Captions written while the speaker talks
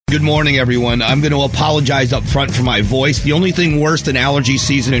Good morning, everyone. I'm going to apologize up front for my voice. The only thing worse than allergy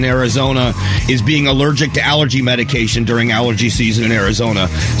season in Arizona is being allergic to allergy medication during allergy season in Arizona.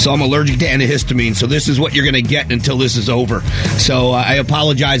 So I'm allergic to antihistamine. So this is what you're going to get until this is over. So I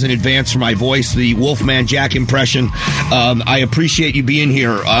apologize in advance for my voice, the Wolfman Jack impression. I appreciate you being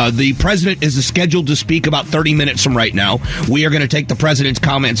here. The president is scheduled to speak about 30 minutes from right now. We are going to take the president's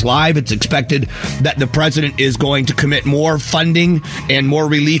comments live. It's expected that the president is going to commit more funding and more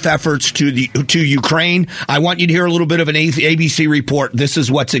relief efforts to Ukraine. I want you to hear a little bit of an ABC report. This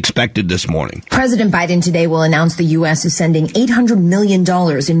is what's expected this morning. President Biden today will announce the U.S. is sending $800 million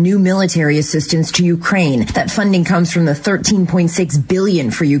in new military assistance to Ukraine. That funding comes from the $13.6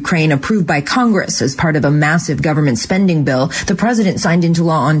 billion for Ukraine approved by Congress as part of a massive government spending bill the president signed into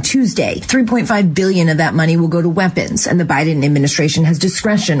law on Tuesday. $3.5 billion of that money will go to weapons, and the Biden administration has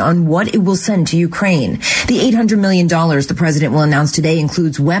discretion on what it will send to Ukraine. The $800 million the president will announce today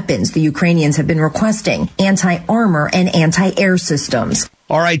includes weapons the Ukrainians have been requesting, anti-armor and anti-air systems.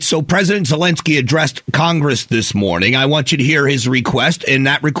 All right, so President Zelensky addressed Congress this morning. I want you to hear his request, and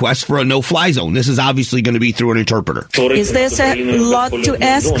that request for a no-fly zone. This is obviously going to be through an interpreter. Is this a lot to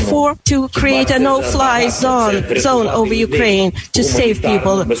ask for, to create a no-fly zone over Ukraine to save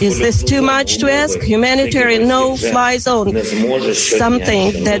people? Is this too much to ask? Humanitarian no-fly zone,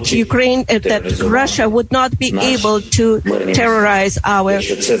 something that that Russia would not be able to terrorize our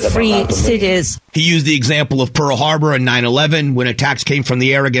free cities. He used the example of Pearl Harbor and 9/11 when attacks came from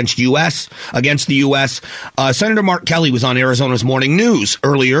the air against the U.S. Senator Mark Kelly was on Arizona's Morning News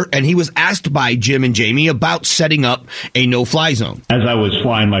earlier, and he was asked by Jim and Jamie about setting up a no-fly zone. As I was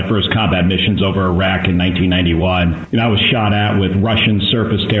flying my first combat missions over Iraq in 1991, I was shot at with Russian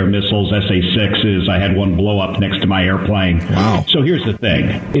surface-to-air missiles, SA-6s. I had one blow up next to my airplane. Wow. So here's the thing.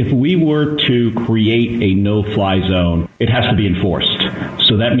 If we were to create a no-fly zone, it has to be enforced.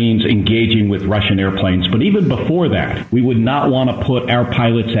 So that means engaging with Russian airplanes. But even before that, we would not want to put our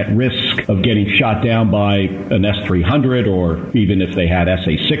pilots at risk of getting shot down by an S-300, or even if they had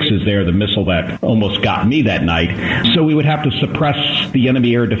SA-6s there, the missile that almost got me that night. So we would have to suppress the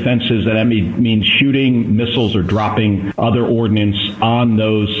enemy air defenses. That means shooting missiles or dropping other ordnance on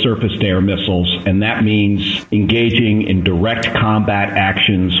those surface-to-air missiles. And that means engaging in direct combat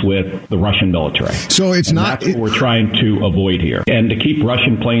actions with the Russian military. So it's not... That's what we're trying to avoid here. And to keep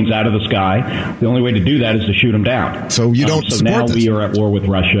Russian planes out of the sky, the only way to do that is to shoot them down. So you don't support now this. We are at war with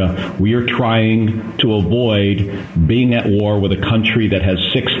Russia. We are trying to avoid being at war with a country that has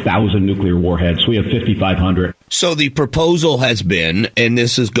 6,000 nuclear warheads. We have 5,500. So the proposal has been, and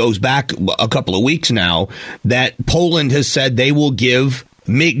this goes back a couple of weeks now, that Poland has said they will give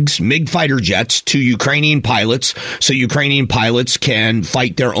MiG fighter jets to Ukrainian pilots so Ukrainian pilots can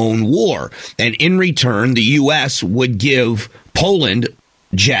fight their own war. And in return, the U.S. would give Poland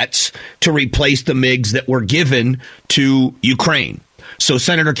jets to replace the MiGs that were given to Ukraine. So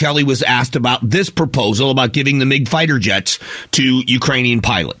Senator Kelly was asked about this proposal about giving the MiG fighter jets to Ukrainian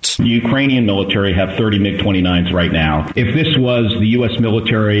pilots. The Ukrainian military have 30 MiG-29s right now. If this was the U.S.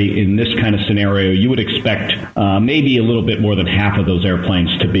 military in this kind of scenario, you would expect maybe a little bit more than half of those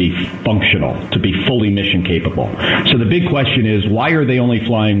airplanes to be functional, to be fully mission capable. So the big question is, why are they only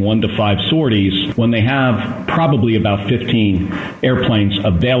flying 1 to 5 sorties when they have probably about 15 airplanes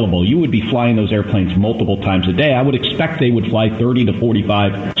available? You would be flying those airplanes multiple times a day. I would expect they would fly 30 to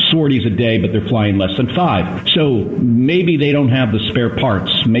 45 sorties a day, but they're flying less than 5. So maybe they don't have the spare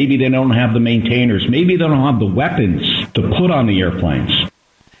parts. Maybe they don't have the maintainers. Maybe they don't have the weapons to put on the airplanes.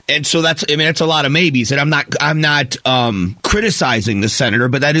 And so that's a lot of maybes. And I'm not criticizing the senator,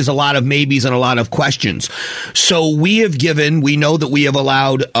 but that is a lot of maybes and a lot of questions. So we know that we have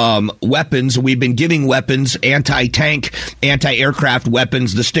allowed weapons. We've been giving weapons, anti-tank, anti-aircraft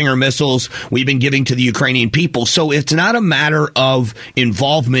weapons, the Stinger missiles we've been giving to the Ukrainian people. So it's not a matter of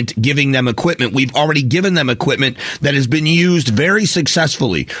involvement giving them equipment. We've already given them equipment that has been used very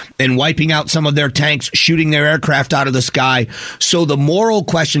successfully in wiping out some of their tanks, shooting their aircraft out of the sky. So the moral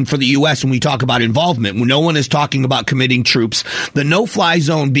question for the U.S. when we talk about involvement, when no one is talking about committing troops, the no-fly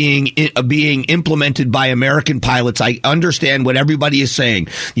zone being implemented by American pilots, I understand what everybody is saying.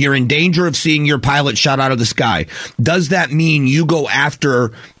 You're in danger of seeing your pilot shot out of the sky. Does that mean you go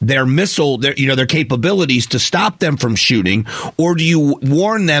after their missile, their capabilities to stop them from shooting, or do you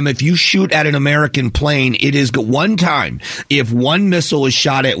warn them if you shoot at an American plane, it is one time, if one missile is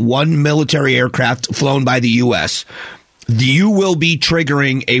shot at one military aircraft flown by the U.S., you will be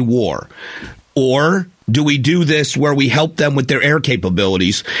triggering a war? Or do we do this where we help them with their air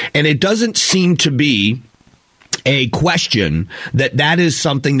capabilities? And it doesn't seem to be a question that is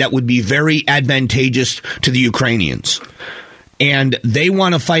something that would be very advantageous to the Ukrainians. and they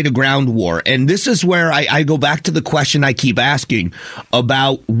want to fight a ground war. And this is where I go back to the question I keep asking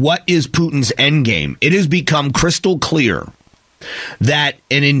about what is Putin's end game. It has become crystal clear that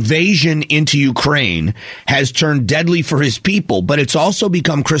an invasion into Ukraine has turned deadly for his people, but it's also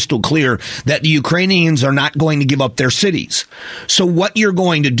become crystal clear that the Ukrainians are not going to give up their cities. So what you're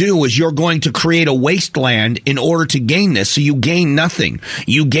going to do is you're going to create a wasteland in order to gain this. So you gain nothing.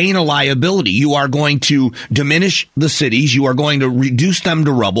 You gain a liability. You are going to diminish the cities. You are going to reduce them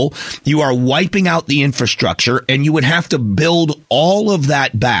to rubble. You are wiping out the infrastructure, and you would have to build all of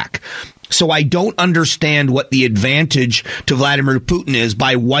that back. So I don't understand what the advantage to Vladimir Putin is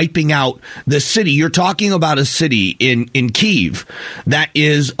by wiping out the city. You're talking about a city in Kyiv that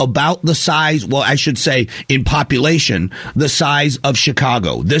is about the size, well, I should say in population, the size of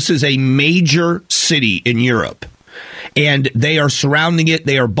Chicago. This is a major city in Europe. And they are surrounding it.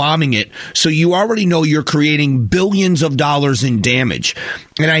 They are bombing it. So you already know you're creating billions of dollars in damage.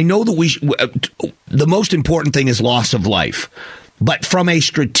 And I know that the most important thing is loss of life. But from a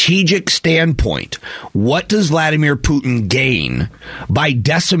strategic standpoint, what does Vladimir Putin gain by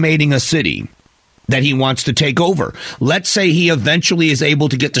decimating a city that he wants to take over? Let's say he eventually is able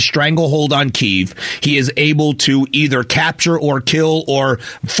to get the stranglehold on Kyiv. He is able to either capture or kill or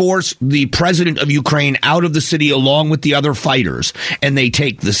force the president of Ukraine out of the city along with the other fighters, and they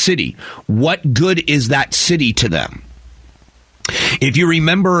take the city. What good is that city to them? If you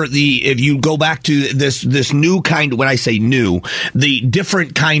remember if you go back to this new kind, when I say new, the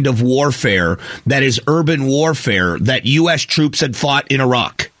different kind of warfare that is urban warfare that U.S. troops had fought in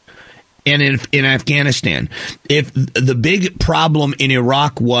Iraq and in Afghanistan. If the big problem in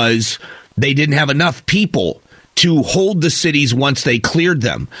Iraq was they didn't have enough people to hold the cities once they cleared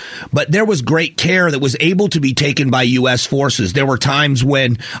them. But there was great care that was able to be taken by U.S. forces. There were times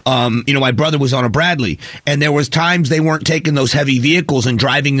when, my brother was on a Bradley, and there was times they weren't taking those heavy vehicles and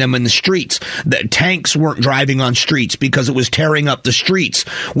driving them in the streets. The tanks weren't driving on streets because it was tearing up the streets,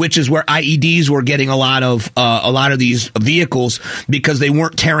 which is where IEDs were getting a lot of these vehicles because they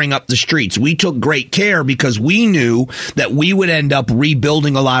weren't tearing up the streets. We took great care because we knew that we would end up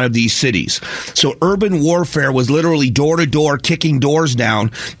rebuilding a lot of these cities. So urban warfare was literally door to door, kicking doors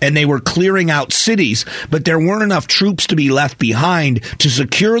down, and they were clearing out cities, but there weren't enough troops to be left behind to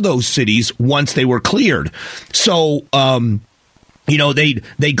secure those cities once they were cleared. So,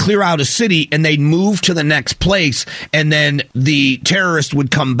 they'd clear out a city and they'd move to the next place, and then the terrorists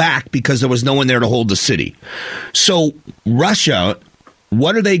would come back because there was no one there to hold the city. So Russia,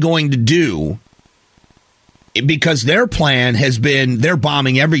 what are they going to do? Because their plan has been, they're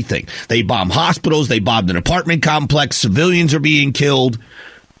bombing everything. They bomb hospitals. They bombed an apartment complex. Civilians are being killed.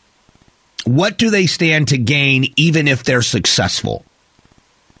 What do they stand to gain even if they're successful?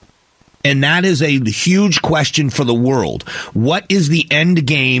 And that is a huge question for the world. What is the end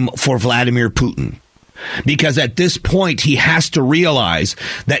game for Vladimir Putin? Because at this point, he has to realize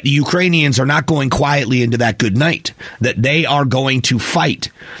that the Ukrainians are not going quietly into that good night, that they are going to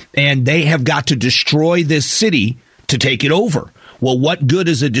fight, and they have got to destroy this city to take it over. Well, what good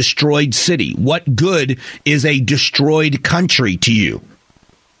is a destroyed city? What good is a destroyed country to you?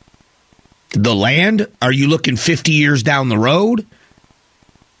 The land? Are you looking 50 years down the road?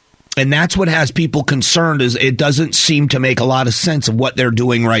 And that's what has people concerned, is it doesn't seem to make a lot of sense of what they're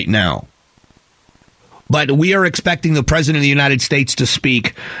doing right now. But we are expecting the President of the United States to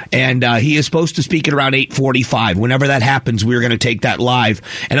speak, and he is supposed to speak at around 8:45. Whenever that happens, we're going to take that live.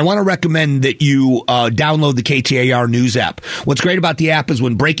 And I want to recommend that you download the KTAR News app. What's great about the app is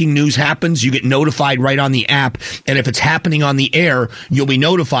when breaking news happens, you get notified right on the app. And if it's happening on the air, you'll be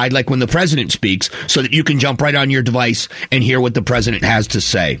notified like when the president speaks, so that you can jump right on your device and hear what the president has to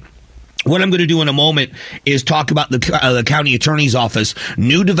say. What I'm going to do in a moment is talk about the county attorney's office,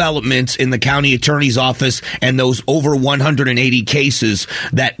 new developments in the county attorney's office, and those over 180 cases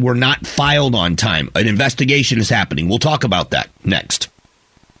that were not filed on time. An investigation is happening. We'll talk about that next.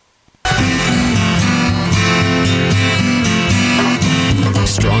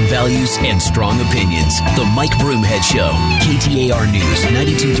 Strong values and strong opinions. The Mike Broomhead Show. KTAR News,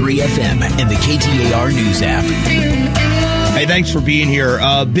 92.3 FM, and the KTAR News app. Hey, thanks for being here.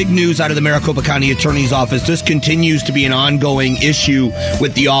 Big news out of the Maricopa County Attorney's Office. This continues to be an ongoing issue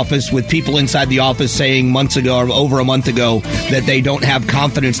with the office, with people inside the office saying months ago, or over a month ago, that they don't have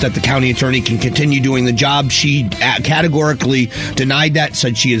confidence that the county attorney can continue doing the job. She categorically denied that,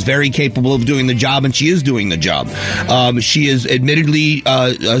 said she is very capable of doing the job, and she is doing the job. She is admittedly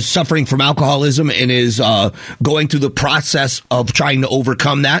suffering from alcoholism and is going through the process of trying to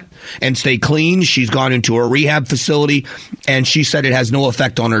overcome that and stay clean. She's gone into a rehab facility. and she said it has no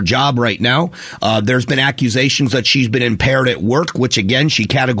effect on her job right now. There's been accusations that she's been impaired at work, which again, she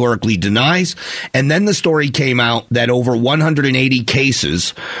categorically denies. And then the story came out that over 180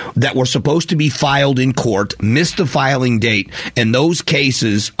 cases that were supposed to be filed in court missed the filing date, and those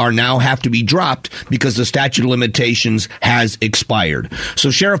cases are now have to be dropped because the statute of limitations has expired.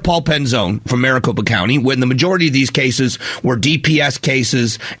 So Sheriff Paul Penzone from Maricopa County, when the majority of these cases were DPS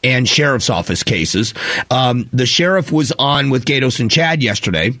cases and sheriff's office cases, the sheriff was on with Gatos and Chad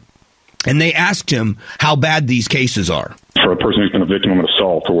yesterday, and they asked him how bad these cases are. For a person who's been a victim of an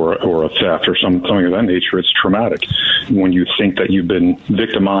assault or a theft or something of that nature, it's traumatic. When you think that you've been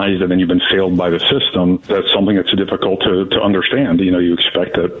victimized and then you've been failed by the system, that's something that's difficult to understand. You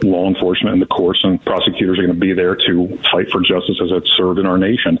expect that law enforcement and the courts and prosecutors are going to be there to fight for justice as it's served in our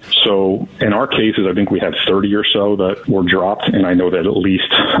nation. So in our cases, I think we had 30 or so that were dropped, and I know that at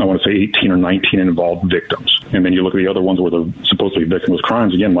least, I want to say 18 or 19 involved victims. And then you look at the other ones where the supposedly victimless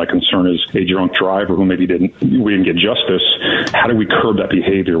crimes. Again, my concern is a drunk driver who maybe we didn't get justice. How do we curb that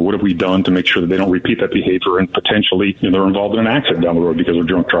behavior? What have we done to make sure that they don't repeat that behavior and potentially they're involved in an accident down the road because of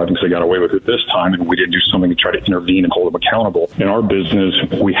drunk driving, because they got away with it this time and we didn't do something to try to intervene and hold them accountable. In our business,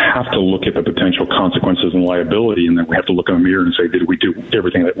 we have to look at the potential consequences and liability, and then we have to look in the mirror and say, did we do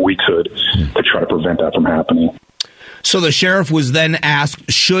everything that we could to try to prevent that from happening? So the sheriff was then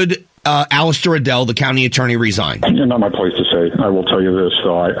asked, should Alistair Adel, the county attorney, resign? Not my place to say. I will tell you this,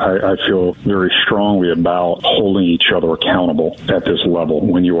 though. I feel very strongly about holding each other accountable at this level.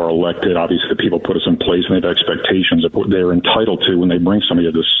 When you are elected, obviously the people put us in place and they have expectations of what they're entitled to when they bring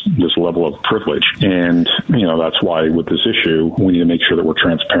somebody to this level of privilege. And, that's why with this issue, we need to make sure that we're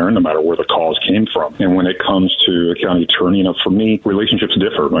transparent no matter where the cause came from. And when it comes to a county attorney, for me, relationships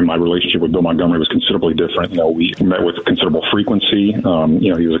differ. My relationship with Bill Montgomery was considerably different. We met with considerable frequency. He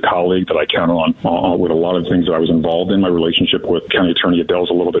was a colleague that I count on with a lot of things that I was involved in. My relationship with County Attorney Adel is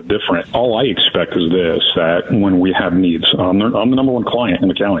a little bit different. All I expect is this, that when we have needs, I'm the number one client in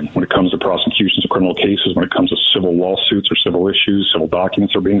the county when it comes to prosecutions of criminal cases, when it comes to civil lawsuits or civil issues, civil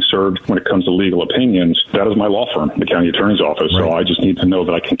documents are being served, when it comes to legal opinions, that is my law firm, the County Attorney's Office. Right. So I just need to know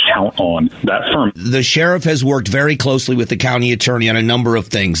that I can count on that firm. The sheriff has worked very closely with the county attorney on a number of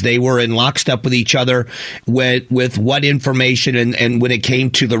things. They were in lockstep with each other with what information and when it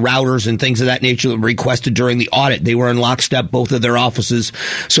came to the routers and things of that nature that were requested during the audit. They were in lockstep, both of their offices.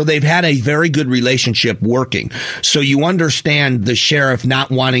 So they've had a very good relationship working. So you understand the sheriff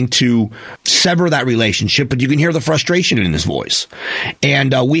not wanting to sever that relationship, but you can hear the frustration in his voice.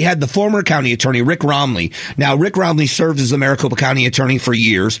 And we had the former county attorney, Rick Romley. Now, Rick Romley served as the Maricopa County attorney for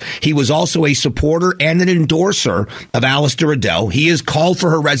years. He was also a supporter and an endorser of Alistair Adel. He has called for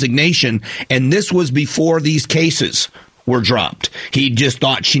her resignation, and this was before these cases were dropped. He just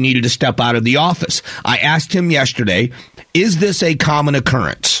thought she needed to step out of the office. I asked him yesterday, is this a common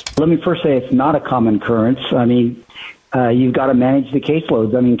occurrence? Let me first say it's not a common occurrence. You've got to manage the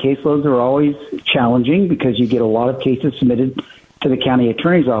caseloads. Caseloads are always challenging because you get a lot of cases submitted to the county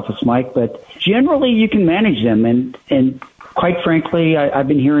attorney's office, Mike, but generally you can manage them. And quite frankly, I've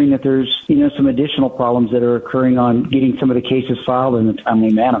been hearing that there's, some additional problems that are occurring on getting some of the cases filed in a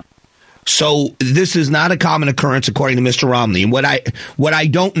timely manner. So this is not a common occurrence, according to Mr. Romney. And what I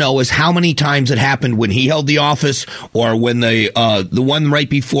don't know is how many times it happened when he held the office, or when the one right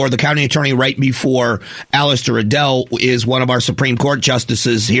before, the county attorney right before Alistair Adel is one of our Supreme Court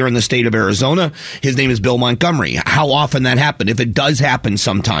justices here in the state of Arizona. His name is Bill Montgomery. How often that happened? If it does happen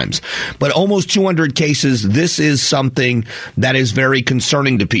sometimes. But almost 200 cases, this is something that is very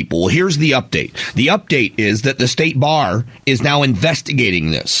concerning to people. Well, here's the update. The update is that the state bar is now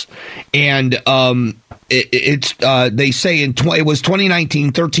investigating this. And they say it was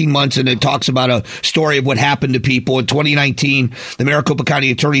 2019, 13 months, and it talks about a story of what happened to people. In 2019, the Maricopa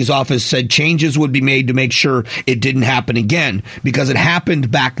County Attorney's Office said changes would be made to make sure it didn't happen again, because it happened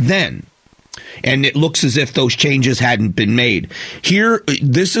back then. And it looks as if those changes hadn't been made. Here,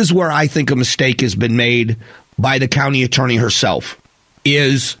 this is where I think a mistake has been made by the county attorney herself.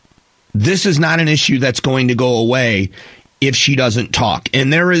 This is not an issue that's going to go away if she doesn't talk.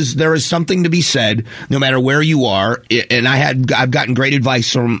 And there is something to be said, no matter where you are. And I've gotten great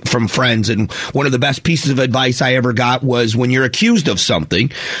advice from friends. And one of the best pieces of advice I ever got was, when you're accused of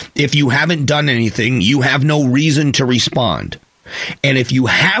something, if you haven't done anything, you have no reason to respond. And if you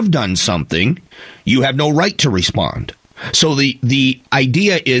have done something, you have no right to respond. So the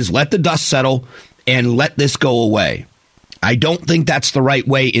idea is, let the dust settle and let this go away. I don't think that's the right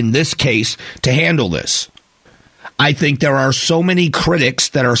way in this case to handle this. I think there are so many critics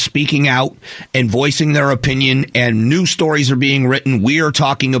that are speaking out and voicing their opinion, and news stories are being written. We are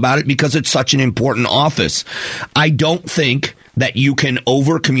talking about it because it's such an important office. I don't think that you can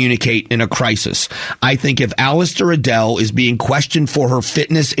over-communicate in a crisis. I think if Alistair Adele is being questioned for her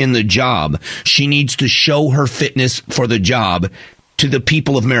fitness in the job, she needs to show her fitness for the job to the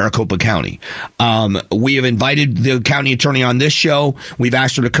people of Maricopa County. We have invited the county attorney on this show. We've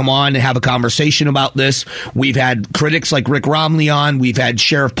asked her to come on and have a conversation about this. We've had critics like Rick Romley on. We've had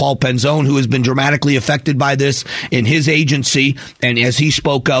Sheriff Paul Penzone, who has been dramatically affected by this in his agency. And as he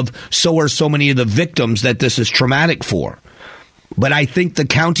spoke of, so are so many of the victims that this is traumatic for. But I think the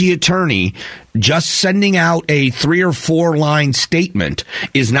county attorney just sending out a 3 or 4 line statement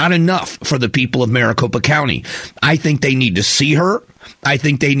is not enough for the people of Maricopa County. I think they need to see her. I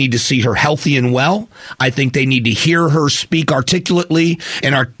think they need to see her healthy and well. I think they need to hear her speak articulately.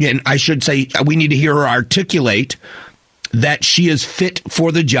 And I should say we need to hear her articulate that she is fit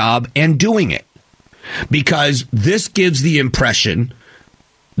for the job and doing it. Because this gives the impression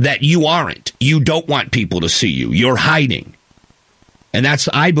that you aren't. You don't want people to see you. You're hiding. And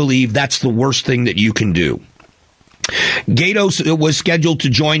I believe that's the worst thing that you can do. Gatos was scheduled to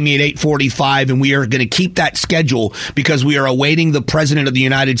join me at 8:45, and we are going to keep that schedule because we are awaiting the President of the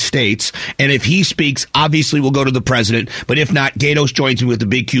United States. And if he speaks, obviously we'll go to the President. But if not, Gatos joins me with the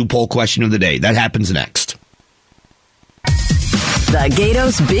Big Q poll question of the day. That happens next. The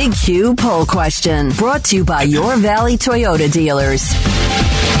Gatos Big Q poll question, brought to you by your Valley Toyota dealers.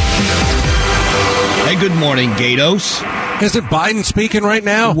 Hey, good morning, Gatos. Is it Biden speaking right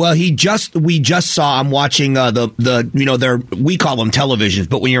now? Well, we just saw. I'm watching we call them televisions,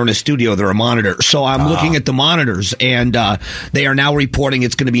 but when you're in a studio, they're a monitor. So I'm looking at the monitors, and they are now reporting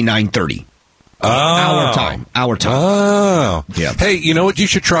it's going to be 9:30. Our time. Oh. Yeah. Hey, you know what you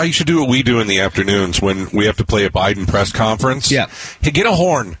should try? You should do what we do in the afternoons when we have to play a Biden press conference. Yeah. Hey, get a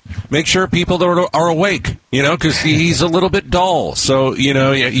horn. Make sure people are awake, because he's a little bit dull. So,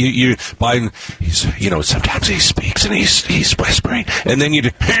 Biden, sometimes he speaks and he's whispering. And then you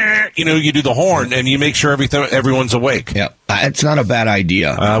do the horn and you make sure everyone's awake. Yeah. It's not a bad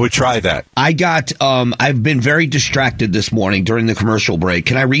idea. I would try that. I've been very distracted this morning during the commercial break.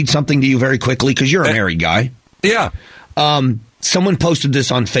 Can I read something to you very quickly? Because you're a married guy. Yeah. Someone posted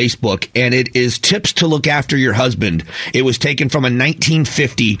this on Facebook, and it is tips to look after your husband. It was taken from a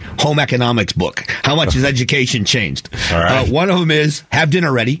 1950 home economics book. How much has education changed? All right. One of them is have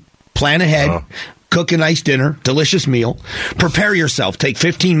dinner ready, plan ahead, cook a nice dinner, delicious meal, prepare yourself, take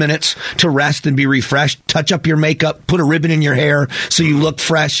 15 minutes to rest and be refreshed, touch up your makeup, put a ribbon in your hair so you look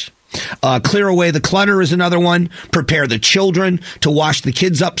fresh. Clear away the clutter is another one. Prepare the children to wash the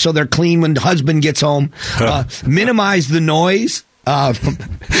kids up so they're clean when the husband gets home. Minimize the noise.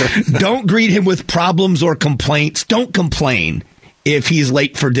 Don't greet him with problems or complaints. Don't complain if he's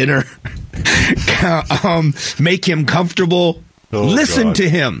late for dinner. Make him comfortable. Listen to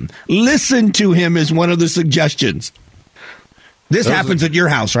him. Listen to him is one of the suggestions. This happens at your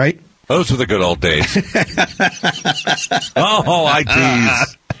house, right? Those were the good old days. I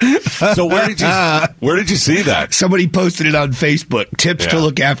tease. So where did you see that? Somebody posted it on Facebook. Tips to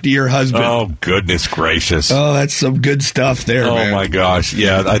look after your husband. Oh, goodness gracious. Oh, that's some good stuff there, man. Oh my gosh.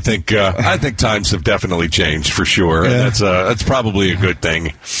 Yeah, I think times have definitely changed for sure. Yeah. And that's probably a good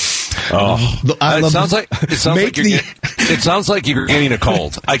thing. It sounds like you're getting a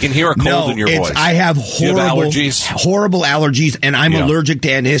cold. I can hear a cold in your voice. I have horrible allergies, and I'm allergic to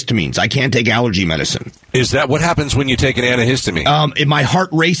antihistamines. I can't take allergy medicine. Is that what happens when you take an antihistamine? My heart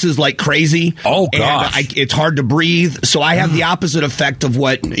races like crazy. Oh, gosh. And it's hard to breathe. So I have the opposite effect of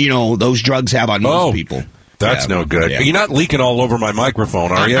what, those drugs have on most people. That's no good. Yeah. You're not leaking all over my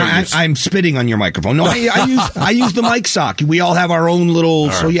microphone, are you? I'm spitting on your microphone. No, I use the mic sock. We all have our own little.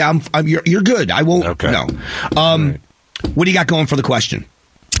 Right. So yeah, you're good. I won't. Okay. No. Right. What do you got going for the question?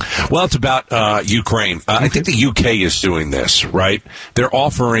 Well, it's about Ukraine. I think the UK is doing this, right? They're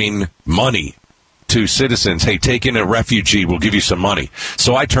offering money to citizens. Hey, take in a refugee. We'll give you some money.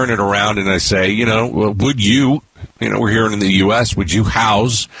 So I turn it around and I say, would you, we're here in the U.S., would you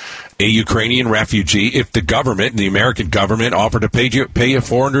house a Ukrainian refugee if the government, the American government, offered to pay you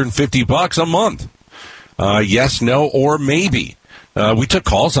 $450 a month? Yes, no, or maybe. We took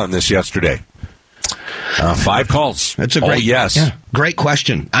calls on this yesterday. 5 calls. That's a great, great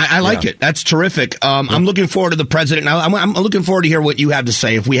question. I like it. That's terrific. I'm looking forward to the president. Now, I'm looking forward to hear what you have to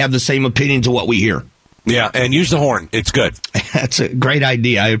say if we have the same opinion to what we hear. Yeah, and use the horn. It's good. That's a great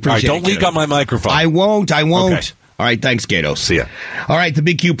idea. I appreciate it. All right, don't leak on my microphone. I won't. Okay. All right, thanks, Gatos. See ya. All right, the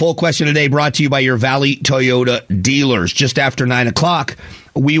Big Q poll question today brought to you by your Valley Toyota dealers. Just after 9 o'clock,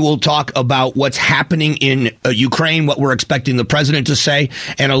 we will talk about what's happening in Ukraine, what we're expecting the president to say,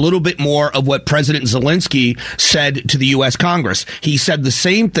 and a little bit more of what President Zelensky said to the U.S. Congress. He said the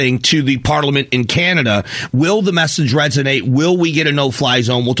same thing to the parliament in Canada. Will the message resonate? Will we get a no-fly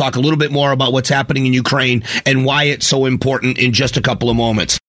zone? We'll talk a little bit more about what's happening in Ukraine and why it's so important in just a couple of moments.